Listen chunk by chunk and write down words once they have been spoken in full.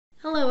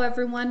Hello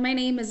everyone, my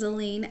name is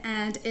Aline,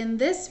 and in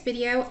this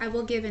video I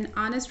will give an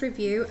honest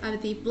review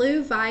of the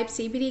Blue Vibe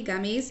CBD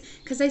Gummies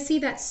because I see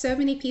that so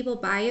many people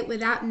buy it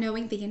without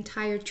knowing the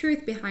entire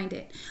truth behind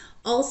it.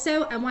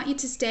 Also, I want you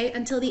to stay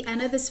until the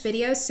end of this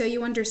video so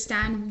you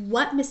understand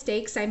what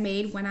mistakes I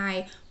made when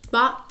I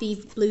bought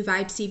the Blue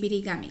Vibe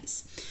CBD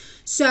Gummies.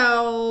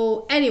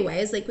 So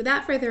anyways,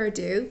 without further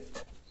ado,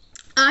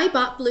 I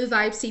bought Blue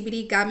Vibe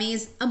CBD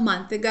Gummies a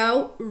month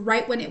ago,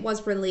 right when it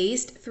was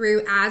released,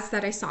 through ads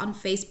that I saw on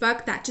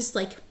Facebook that just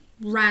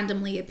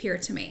randomly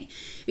appeared to me.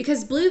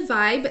 Because Blue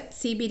Vibe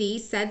CBD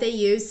said they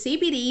use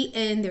CBD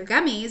in their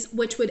gummies,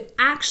 which would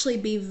actually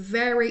be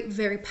very,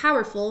 very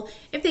powerful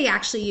if they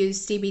actually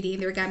use CBD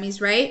in their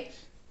gummies, right?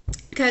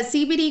 Because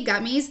CBD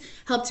gummies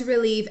help to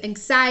relieve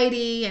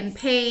anxiety and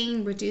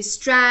pain, reduce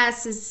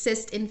stress,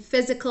 assist in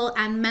physical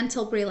and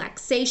mental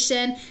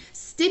relaxation,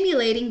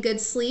 stimulating good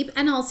sleep,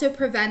 and also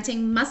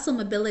preventing muscle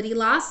mobility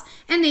loss,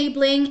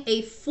 enabling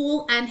a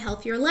full and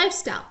healthier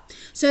lifestyle.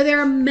 So there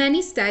are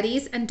many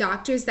studies and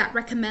doctors that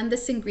recommend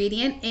this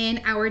ingredient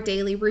in our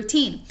daily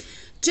routine.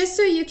 Just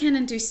so you can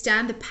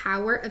understand the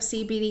power of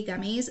CBD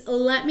gummies,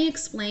 let me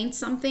explain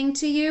something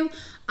to you.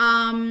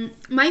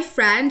 My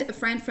friend, a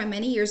friend from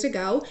many years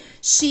ago,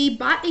 she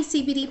bought a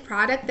CBD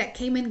product that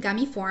came in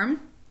gummy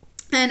form.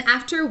 And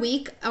after a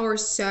week or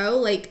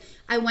so,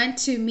 I went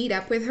to meet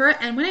up with her.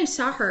 And when I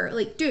saw her,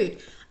 dude,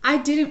 I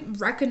didn't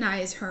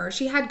recognize her.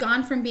 She had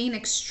gone from being an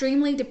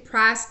extremely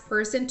depressed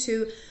person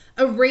to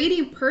a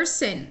radiant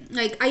person.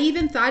 I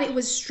even thought it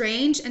was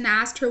strange and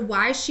asked her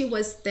why she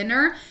was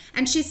thinner.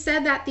 And she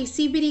said that the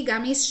CBD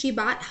gummies she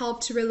bought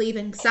helped to relieve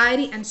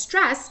anxiety and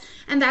stress.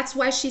 And that's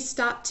why she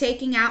stopped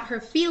taking out her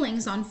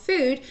feelings on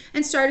food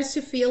and started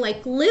to feel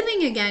like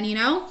living again,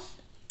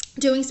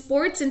 doing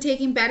sports and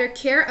taking better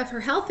care of her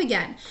health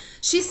again.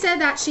 She said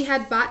that she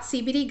had bought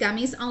CBD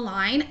gummies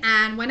online,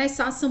 and when I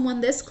saw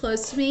someone this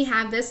close to me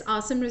have this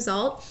awesome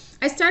result,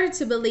 I started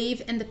to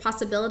believe in the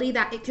possibility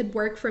that it could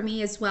work for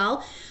me as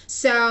well.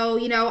 So,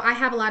 I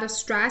have a lot of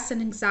stress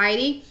and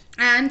anxiety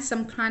and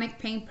some chronic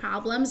pain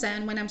problems,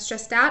 and when I'm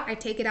stressed out, I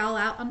take it all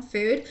out on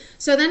food.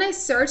 So then I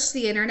searched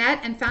the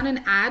internet and found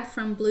an ad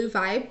from Blue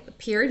Vibe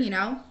appeared,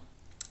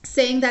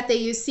 saying that they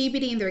use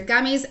CBD in their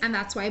gummies, and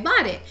that's why I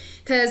bought it.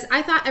 Because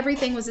I thought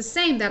everything was the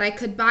same, that I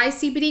could buy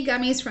CBD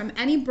gummies from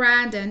any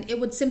brand and it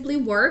would simply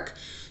work.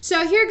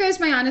 So here goes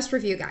my honest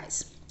review,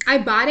 guys. I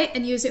bought it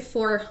and used it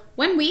for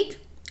 1 week,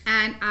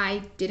 and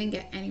I didn't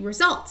get any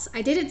results.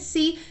 I didn't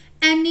see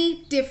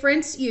any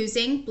difference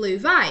using Blue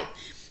Vibe.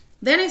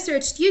 Then I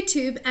searched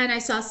YouTube and I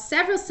saw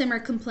several similar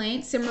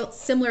complaints on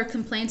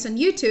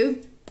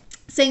YouTube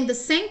saying the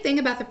same thing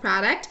about the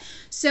product.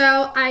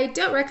 So I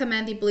don't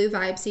recommend the Blue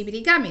Vibe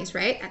CBD gummies,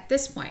 right, at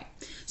this point.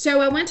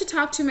 So I went to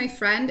talk to my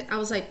friend. I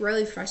was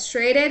really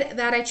frustrated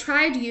that I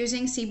tried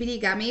using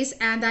CBD gummies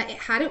and that it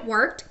hadn't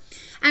worked.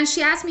 And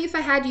she asked me if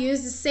I had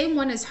used the same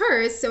one as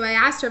hers. So I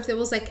asked her if there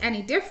was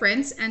any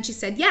difference. And she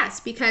said yes,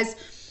 because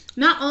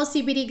not all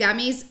CBD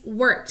gummies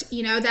worked,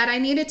 that I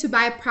needed to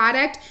buy a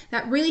product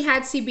that really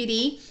had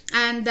CBD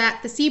and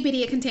that the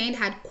CBD it contained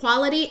had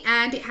quality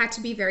and it had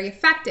to be very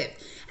effective.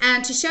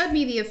 And she showed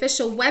me the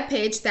official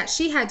webpage that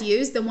she had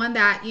used, the one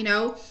that,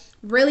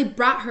 really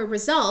brought her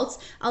results.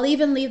 I'll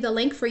even leave the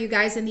link for you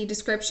guys in the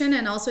description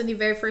and also in the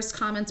very first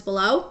comments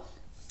below.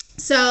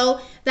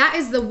 So that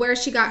is where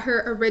she got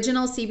her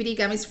original CBD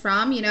gummies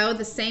from,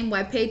 the same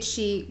webpage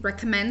she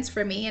recommends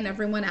for me and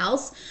everyone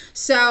else.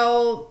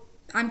 So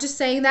I'm just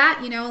saying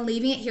that,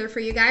 leaving it here for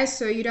you guys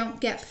so you don't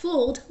get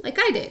fooled like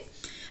I did.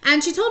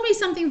 And she told me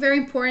something very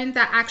important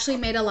that actually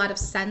made a lot of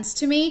sense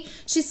to me.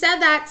 She said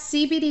that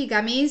CBD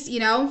gummies,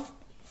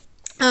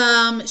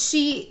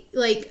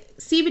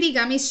 CBD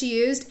gummies she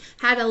used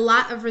had a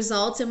lot of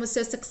results and was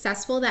so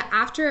successful that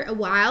after a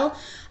while,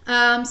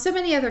 so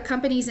many other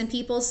companies and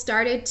people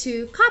started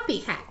to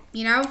copycat.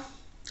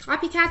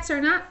 Copycats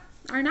are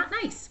not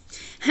nice.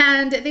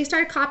 And they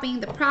started copying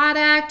the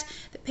product,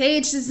 the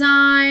page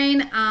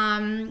design,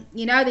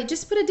 they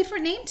just put a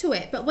different name to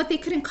it. But what they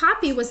couldn't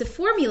copy was the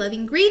formula, the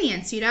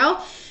ingredients,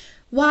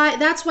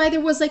 That's why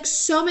there was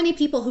so many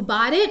people who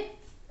bought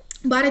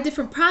a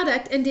different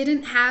product and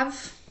didn't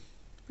have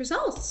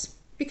results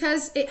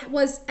because it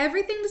was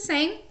everything the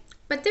same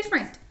but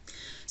different.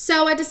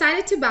 So I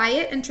decided to buy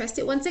it and test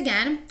it once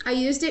again. I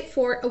used it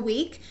for a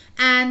week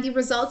and the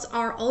results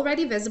are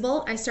already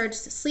visible. I started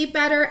to sleep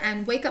better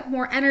and wake up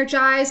more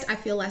energized. I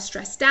feel less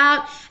stressed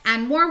out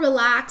and more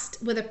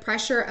relaxed with the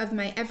pressure of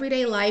my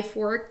everyday life,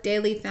 work,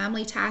 daily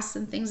family tasks,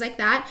 and things like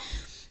that.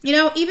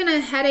 Even a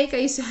headache I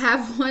used to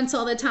have once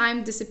all the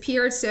time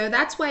disappeared. So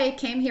that's why I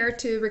came here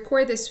to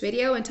record this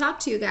video and talk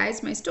to you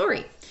guys my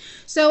story.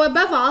 So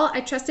above all,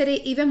 I trusted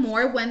it even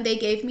more when they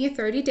gave me a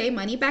 30-day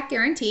money-back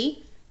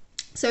guarantee.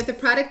 So if the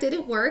product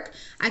didn't work,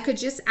 I could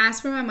just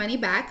ask for my money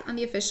back on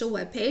the official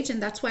webpage,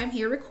 and that's why I'm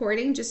here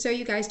recording, just so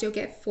you guys don't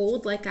get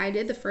fooled like I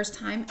did the first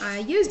time I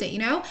used it, you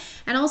know?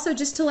 And also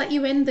just to let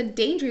you in the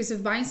dangers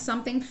of buying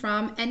something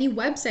from any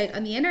website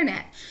on the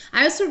internet.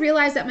 I also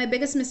realized that my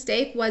biggest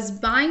mistake was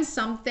buying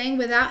something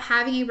without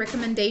having a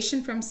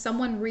recommendation from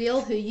someone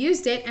real who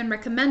used it and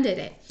recommended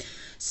it.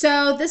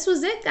 So this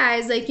was it,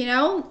 guys. Like, you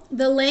know,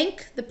 the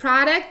link, the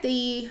product,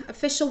 the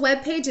official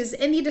webpage is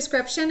in the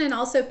description and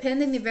also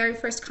pinned in the very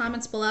first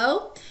comments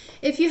below.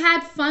 If you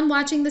had fun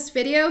watching this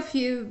video, if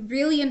you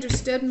really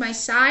understood my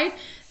side,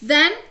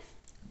 then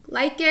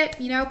like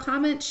it, you know,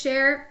 comment,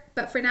 share.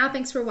 But for now,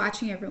 thanks for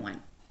watching, everyone.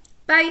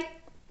 Bye.